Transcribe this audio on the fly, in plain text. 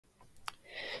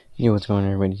Yo, what's going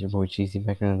on, everybody? It's your boy Cheesy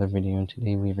back with another video, and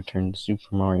today we returned to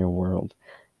Super Mario World.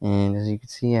 And as you can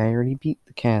see, I already beat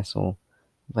the castle,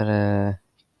 but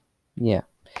yeah,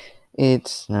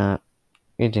 it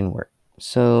didn't work.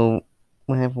 So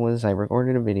what happened was I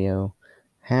recorded a video.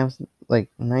 Like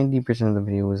 90% of the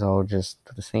video was all just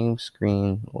the same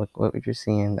screen. Look what you're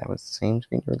seeing. That was the same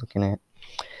screen you're looking at.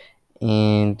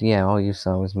 And yeah, all you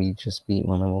saw was me just beat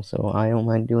one level. So I don't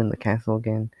mind doing the castle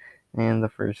again, and the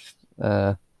first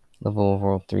level of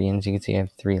World 3. And as you can see, I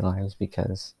have 3 lives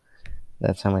because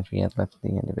that's how much we had left at the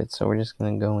end of it. So we're just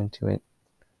gonna go into it.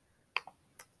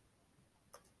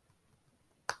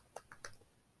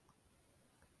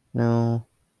 No,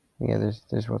 yeah,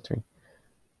 there's World 3.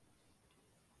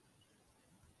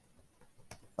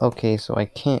 Okay, so I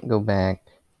can't go back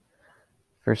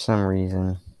for some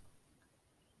reason.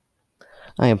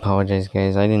 I apologize,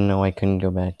 guys. I didn't know I couldn't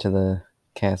go back to the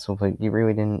castle, but you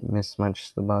really didn't miss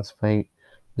much. The boss fight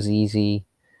was easy.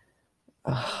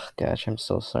 Oh, gosh, I'm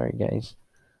so sorry, guys.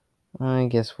 I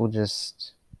guess we'll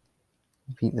just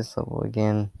beat this level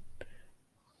again.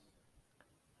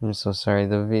 I'm so sorry.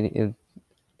 The video,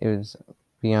 it was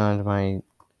beyond my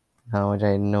knowledge. I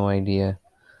had no idea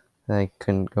that I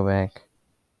couldn't go back.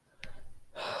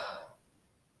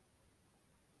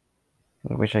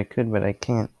 I wish I could, but I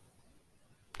can't.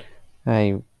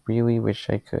 I really wish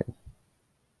I could.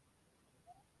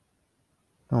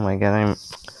 Oh my god, I'm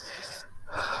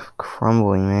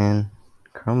crumbling, man.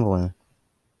 Crumbling.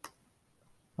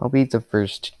 I'll beat the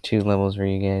first 2 levels for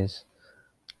you guys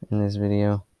in this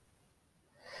video,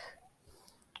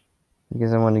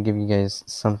 because I want to give you guys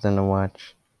something to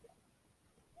watch.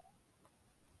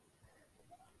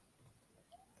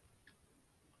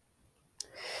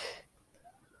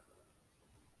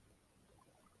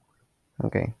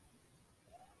 Okay.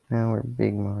 Now we're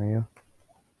Big Mario.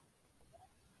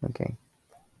 Okay.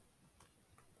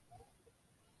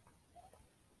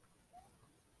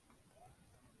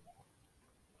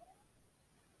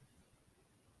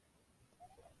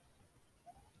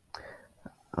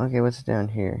 Okay, what's down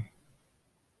here?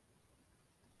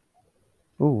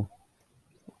 Ooh.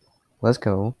 Let's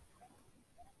go.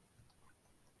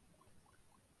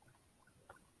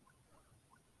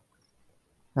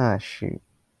 Ah, shoot.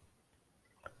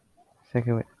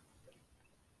 Second.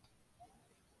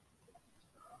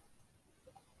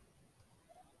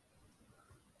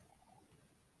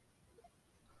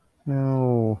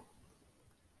 No.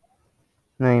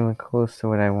 Not even close to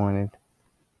what I wanted.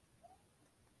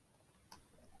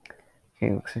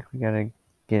 Okay, looks like we gotta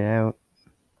get out.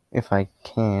 If I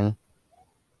can.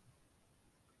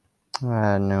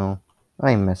 Ah, no.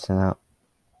 I'm messing up.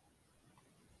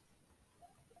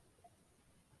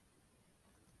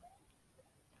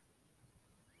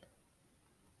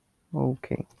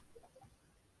 Okay.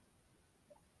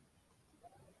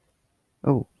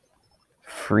 Oh.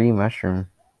 Free mushroom.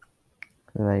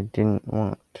 That I didn't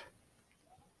want.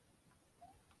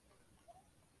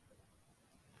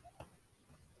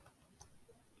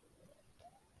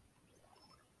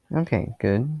 Okay,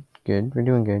 good. Good. We're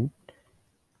doing good.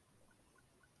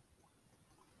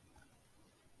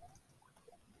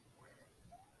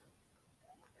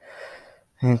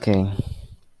 Okay.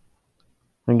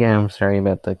 Again, I'm sorry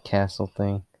about the castle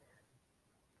thing.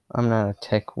 I'm not a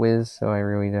tech whiz, so I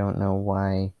really don't know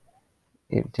why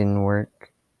it didn't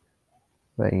work.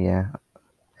 But yeah.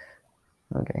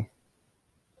 Okay.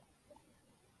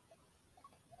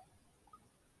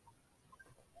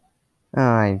 Oh,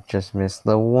 I just missed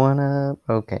the 1-up.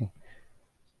 Okay.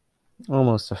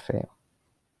 Almost a fail.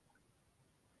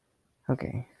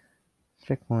 Okay.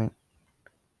 Checkpoint.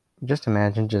 Just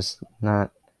imagine just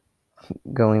not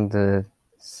going the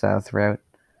south route.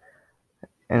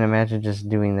 And imagine just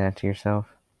doing that to yourself.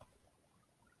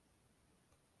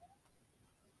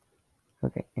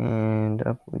 Okay, and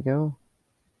up we go.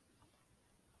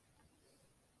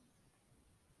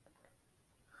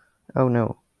 Oh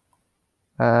no.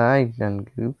 I done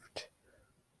goofed.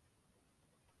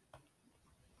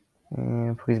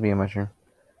 And please be a mushroom.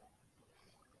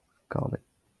 Called it.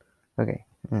 Okay.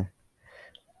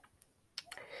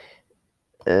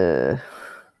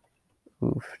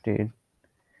 Oof, dude.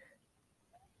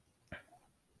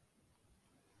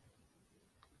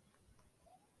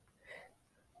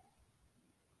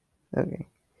 Okay.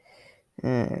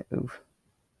 Oof.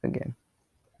 Again.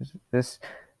 This.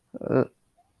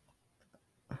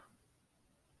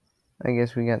 I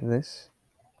guess we got this.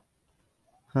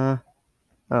 Huh?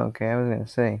 Oh, okay, I was gonna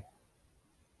say.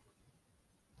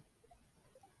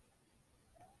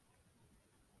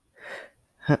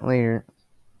 Later.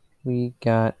 We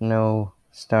got no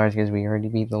stars because we already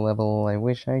beat the level. I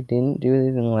wish I didn't do it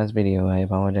in the last video. I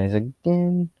apologize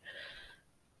again.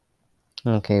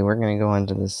 Okay, we're gonna go on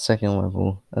to the second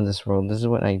level of this world. This is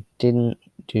what I didn't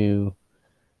do.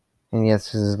 And yes,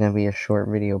 this is gonna be a short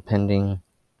video pending,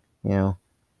 how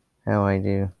I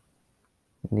do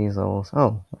these levels.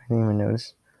 Oh, I didn't even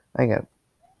notice. I got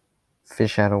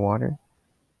fish out of water.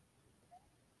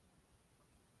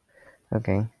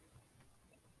 Okay.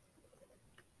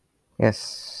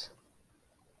 Yes.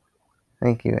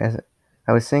 Thank you. As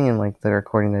I was saying in like the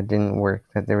recording that didn't work,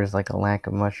 that there was like a lack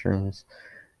of mushrooms.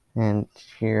 And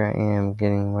here I am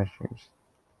getting mushrooms.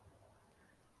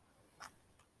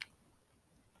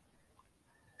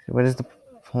 So what is the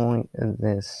point of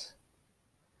this?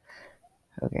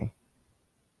 Okay.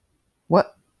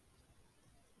 What?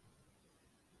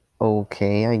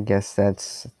 Okay, I guess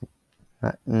that's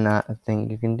not a thing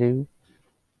you can do.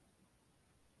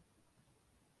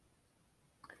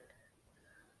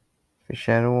 Fish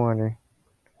out of water.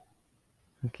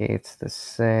 Okay, it's the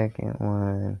second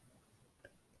one.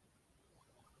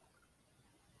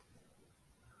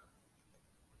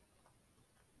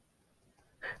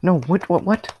 No, what?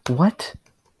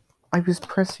 I was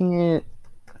pressing it.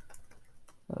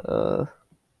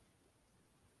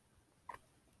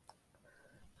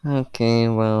 Okay,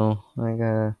 well, I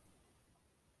gotta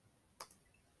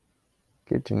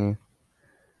continue.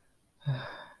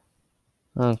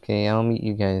 Okay, I'll meet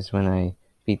you guys when I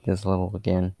beat this level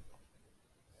again.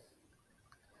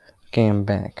 Okay, I'm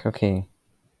back. Okay,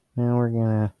 now we're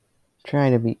gonna try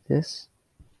to beat this.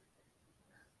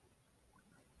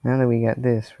 Now that we got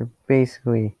this, we're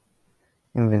basically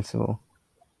invincible.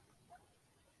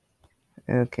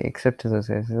 Okay, except to those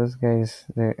guys. Those guys,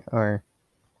 they are...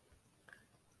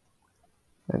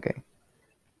 Okay.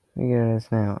 We got us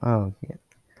now. Oh, yeah.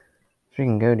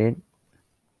 Freaking go, dude.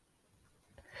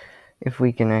 If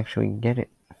we can actually get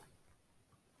it.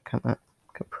 Come on.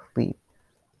 Complete.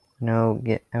 No,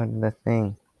 get out of the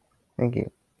thing. Thank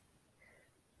you.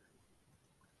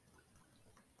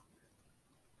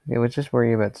 Okay, let's just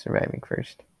worry about surviving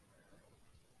first.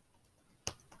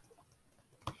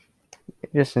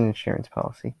 Just an insurance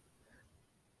policy.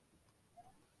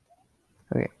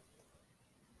 Okay.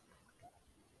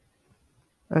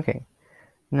 Okay.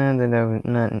 Now that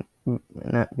I'm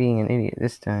not being an idiot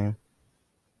this time.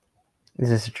 Is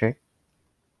this a trick?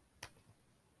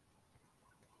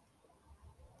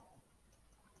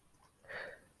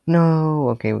 No.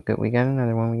 Okay, good. We got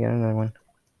another one.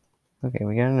 Okay,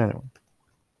 we got another one.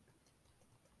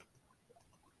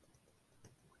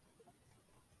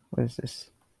 What is this?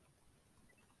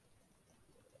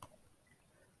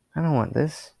 I don't want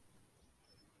this.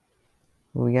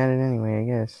 Well, we got it anyway, I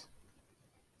guess.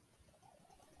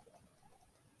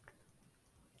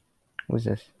 What's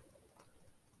this?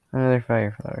 Another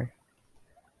fire flower.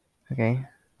 Okay.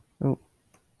 Ooh.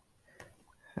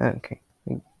 Okay.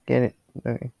 We get it.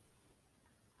 Okay.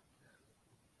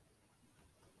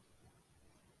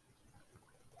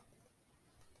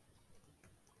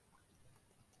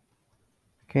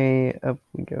 Okay, up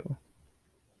we go.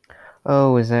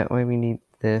 Oh, is that why we need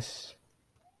this?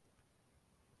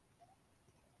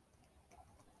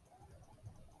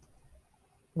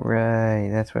 Right,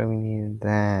 that's why we needed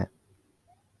that.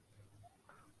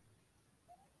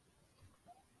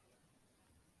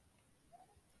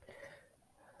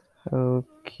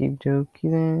 Okie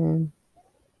dokie then.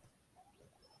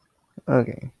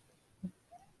 Okay.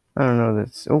 I don't know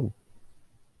this. Oh.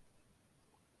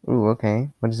 Ooh, okay.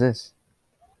 What is this?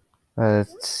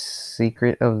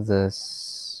 Secret of the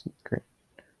secret.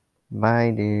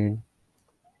 Bye, dude.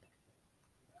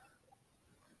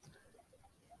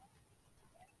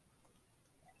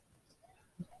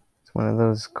 It's one of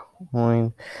those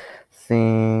coin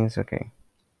things. Okay.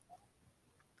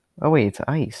 Oh, wait, it's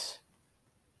ice.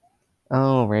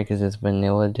 Oh, right, because it's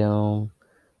vanilla dome.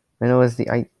 Vanilla's the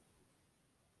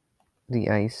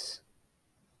ice.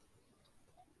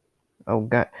 Oh,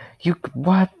 God.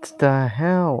 What the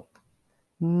hell?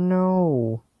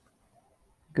 No.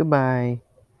 Goodbye.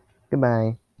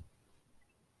 Goodbye.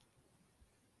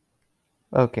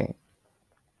 Okay.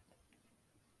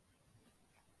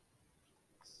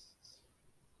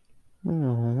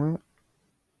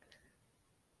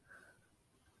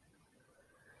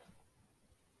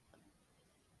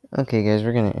 Okay, guys,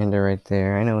 we're gonna end it right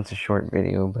there. I know it's a short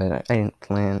video, but I didn't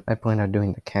plan. I planned on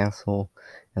doing the castle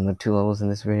and the 2 levels in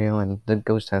this video, and the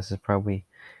ghost house is probably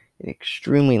an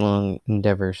extremely long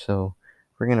endeavor, so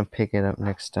we're gonna pick it up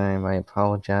next time. I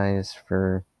apologize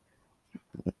for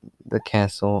the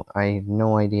castle. I had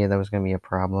no idea that was gonna be a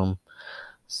problem.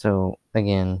 So,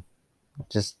 again,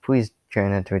 just please try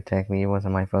not to attack me. It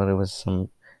wasn't my fault. It was some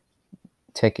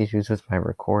tech issues with my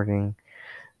recording,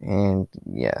 and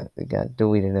yeah, it got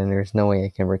deleted, and there's no way I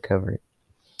can recover it.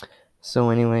 So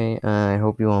anyway, I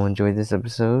hope you all enjoyed this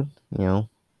episode.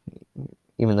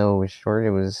 Even though it was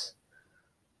short,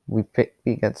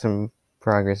 we got some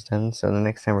progress done. So the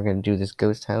next time we're gonna do this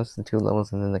ghost house, the 2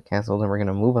 levels, and then the castle. Then we're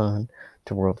gonna move on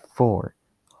to world 4,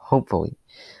 hopefully.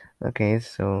 Okay,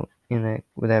 so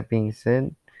with that being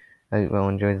said, I hope you all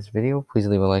enjoyed this video. Please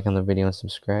leave a like on the video and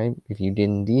subscribe if you did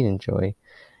indeed enjoy.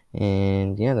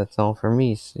 And yeah, that's all for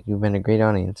me. So you've been a great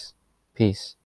audience. Peace.